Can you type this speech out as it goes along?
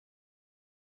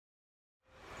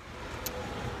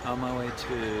On my way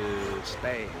to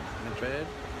Spain, Madrid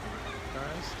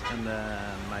first, and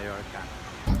then Mallorca.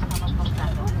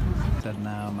 That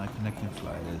now my connecting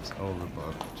flight is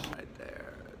overbooked. Right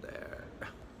there.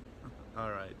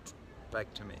 All right,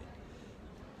 back to me.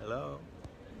 Hello.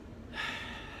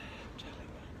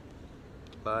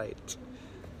 Flight.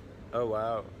 Oh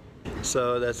wow.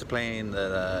 So that's a plane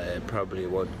that I probably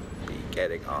won't be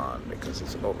getting on because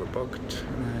it's overbooked.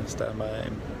 It's done by.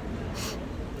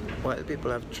 Why do people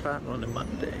have travel on a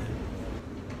Monday?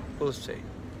 We'll see.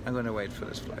 I'm gonna wait for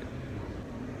this flight.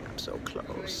 I'm so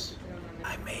close.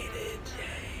 I made it,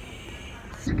 yay!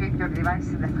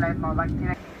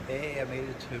 Hey, I made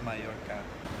it to Mallorca.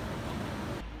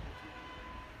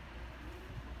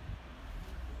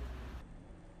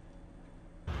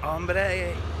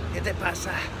 Hombre, ¿qué te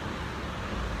pasa?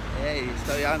 Hey,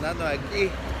 estoy andando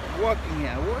aquí. Walking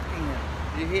here.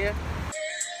 You hear?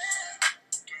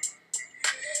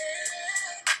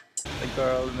 The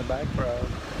girl in the background.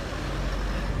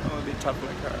 I'm gonna be tough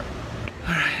like her.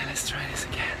 Alright, let's try this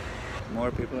again.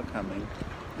 More people are coming.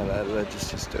 Let's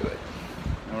just do it.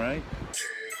 Alright?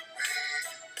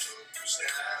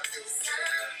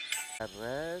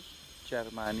 Red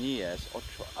Germany is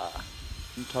 8A.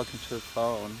 I'm talking to the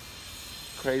phone.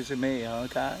 Crazy me,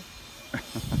 okay?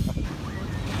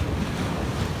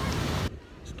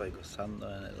 Estoy gozando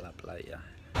en la playa.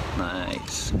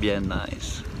 Nice, bien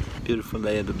nice. Beautiful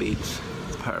day at the beach.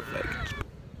 It's perfect.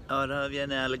 Ahora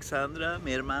viene Alexandra,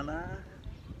 mi hermana.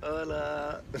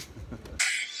 Hola.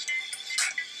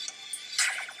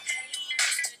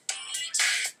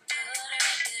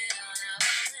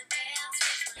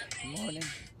 Good morning.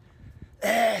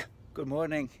 Good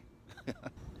morning.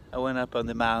 I went up on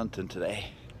the mountain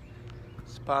today.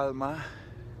 It's Palma.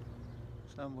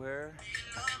 Somewhere.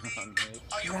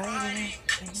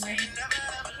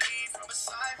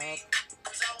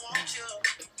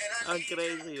 I'm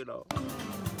crazy, you know.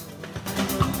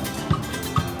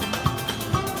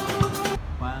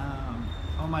 Wow.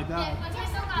 Oh my God.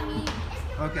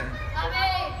 Okay.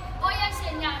 Voy a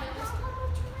enseñar.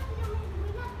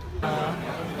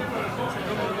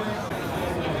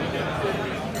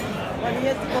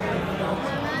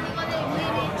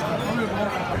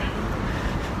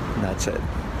 That's it.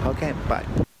 Okay, bye.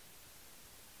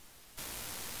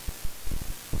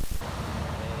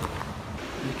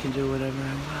 You can do whatever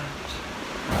I want.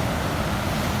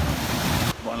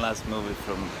 One last movie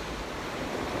from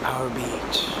our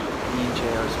beach, me and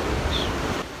JR's beach.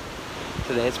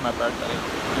 Today it's my birthday.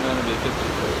 I'm gonna be 53.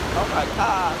 Oh my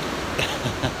God!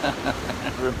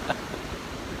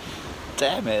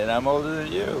 Damn it, I'm older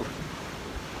than you.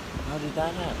 How did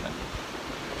that happen?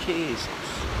 Jesus.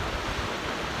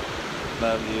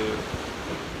 Love you.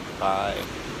 Bye.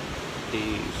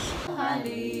 Peace.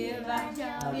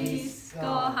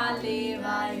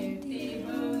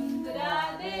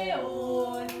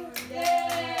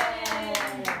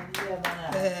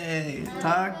 Hej,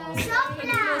 tack.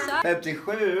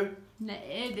 57.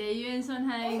 Nej, det är ju en sån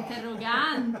här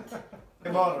interrogant.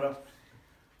 Imorgon då?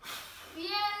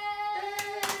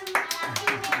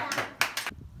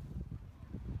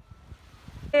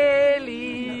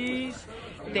 Feliz,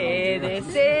 te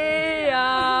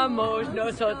deseamos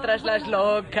nosotras las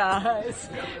locas,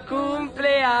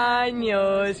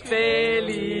 cumpleaños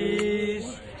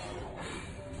feliz.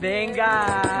 Venga.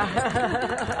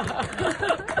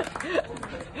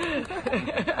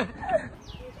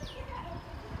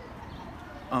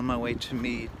 On my way to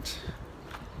meet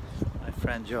my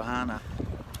friend Johanna.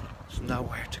 There's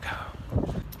nowhere to go.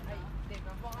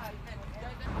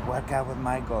 Work out with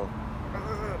Michael.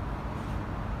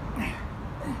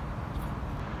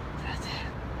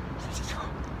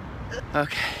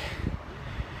 Okay.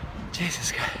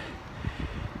 Jesus God.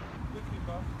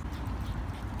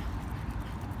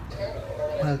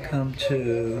 Welcome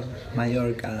to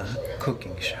Mallorca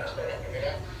cooking show.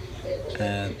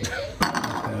 And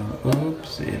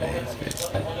oopsie daisy.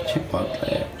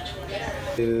 Chipotle.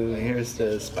 Here's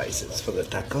the spices for the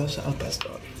tacos al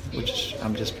pastor, which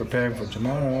I'm just preparing for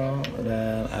tomorrow.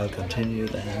 Then I'll continue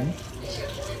then.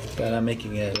 But I'm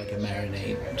making it like a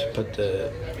marinade to put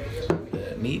the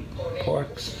meat,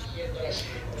 porks,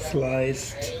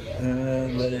 sliced,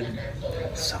 and let it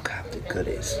soak up the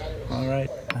goodies. All right.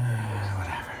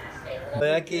 Whatever.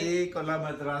 Estoy aquí con la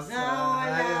madraza.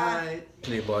 Hi.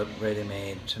 Actually bought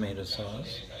ready-made tomato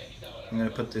sauce. I'm gonna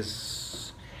put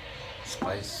this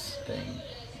spice thing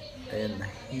in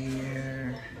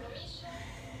here,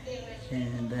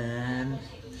 and then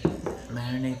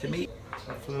marinate the meat.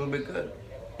 It's a little bit good.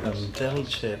 Dill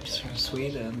chips from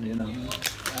Sweden, you know.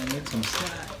 I need some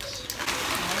snacks.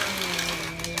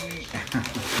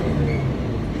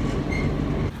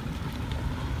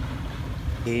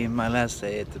 My last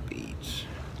day at the beach.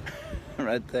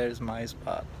 Right there's my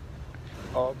spot.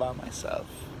 All by myself.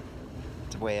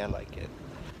 The way I like it.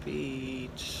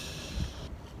 Beach.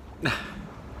 I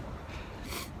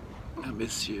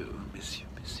miss you, miss you,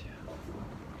 miss you.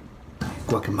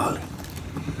 Guacamole.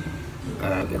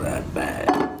 Look at that bag.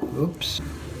 Oops.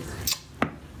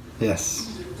 Yes.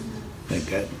 They're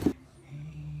good.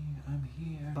 I'm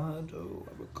here.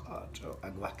 Avocado,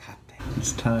 aguacate.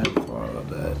 It's time for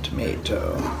the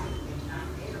tomato.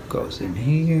 Goes in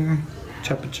here.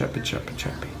 Chop it, chop it, chop it,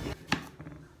 chop it.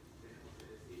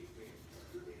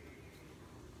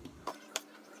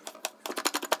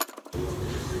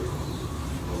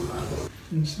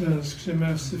 En svensk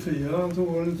semesterfirare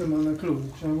tål inte man är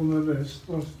klok, så han går med väst.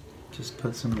 Just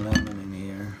put some lemon in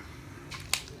here.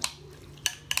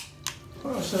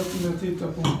 Jag sätter mig och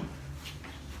tittar på.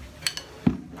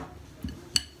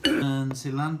 And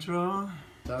cilantro.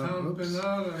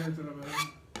 Campenara heter det väl.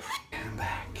 I'm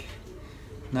back.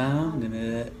 Now I'm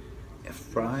gonna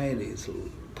fry these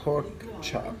pork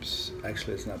chops.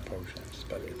 Actually, it's not pork chops,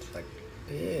 but it's like,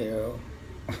 ew.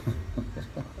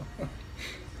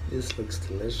 This looks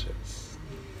delicious.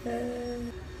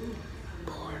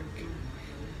 Pork.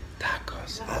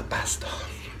 Tacos al pastor.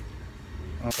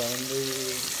 I'll find the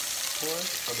pork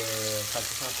for the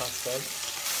tacos al pastor.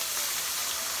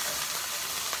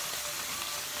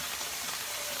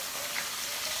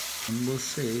 And we'll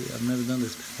see. I've never done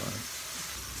this before.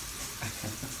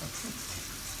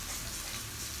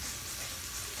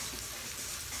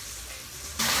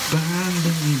 Burn,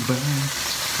 baby, burn.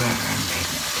 Burn,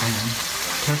 baby, burn.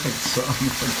 Perfect song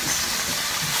for this.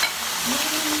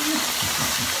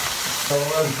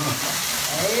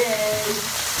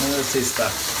 Den sista.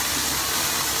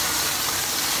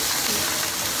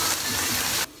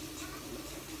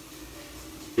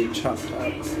 We chopped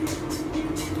up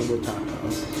the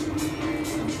tacos.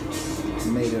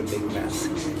 Made a big mess.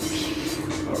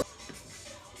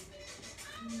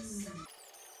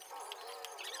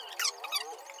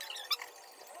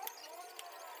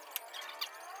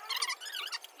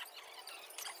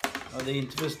 Ja, det är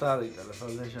inte för starkt i alla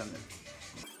fall, det känner jag.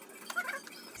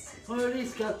 Har du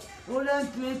riskat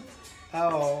ordentligt?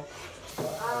 Ja.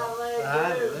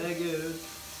 Herregud.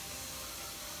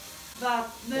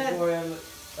 Vattnet.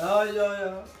 Ja.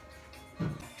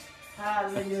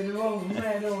 Herregud, du var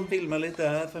med då. Filma lite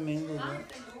här för min del.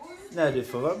 Nej, du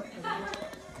får vara med.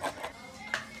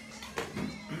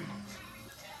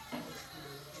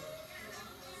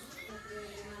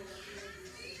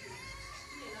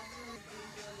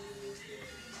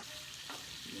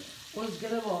 Och ska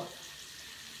det vara?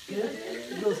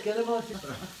 Då ska det vara...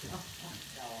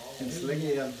 En släng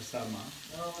igen för samma.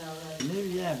 Nu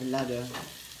jävlar du.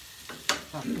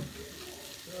 Och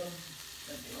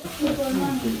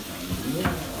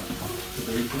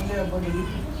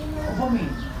på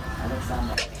min.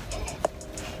 Alexander.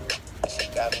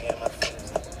 Got me in my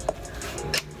feelings.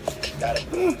 Gotta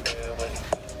be real with it.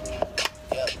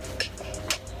 Yeah.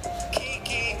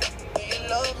 Kiki, do you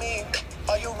love me?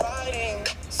 Are you riding?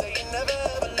 Say you never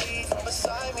ever leave from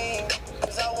beside me.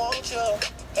 Cause I want you,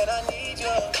 and I need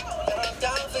you. And I'm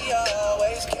down for you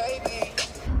always, KB.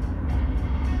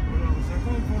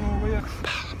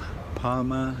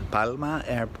 Palma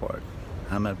Airport.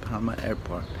 I'm at Palma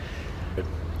Airport.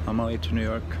 On my way to New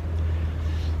York.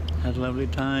 Had a lovely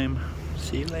time.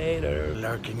 See you later.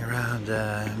 Lurking around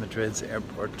Madrid's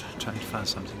airport, trying to find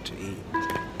something to eat.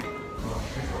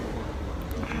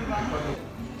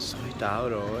 Soy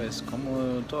Tauro es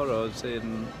como toros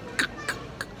en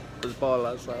las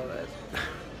bolas, ¿sabes?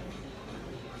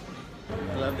 I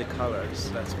love the colors,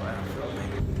 that's why I'm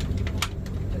filming.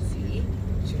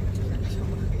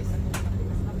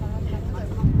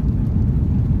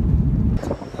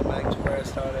 I'm back to where I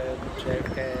started,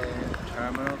 JFK,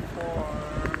 Terminal 4.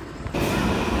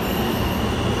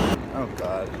 Oh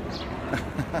God,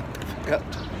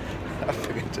 I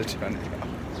forgot to turn it off.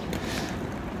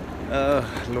 Oh,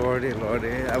 lordy.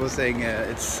 I was saying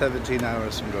it's 17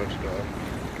 hours from door to door.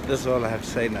 That's all I have to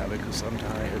say now because I'm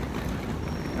tired.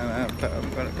 And I'm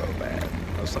gonna go to bed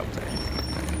or something.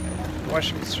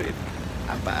 Washington Street,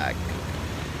 I'm back.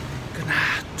 Good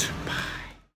night. Bye.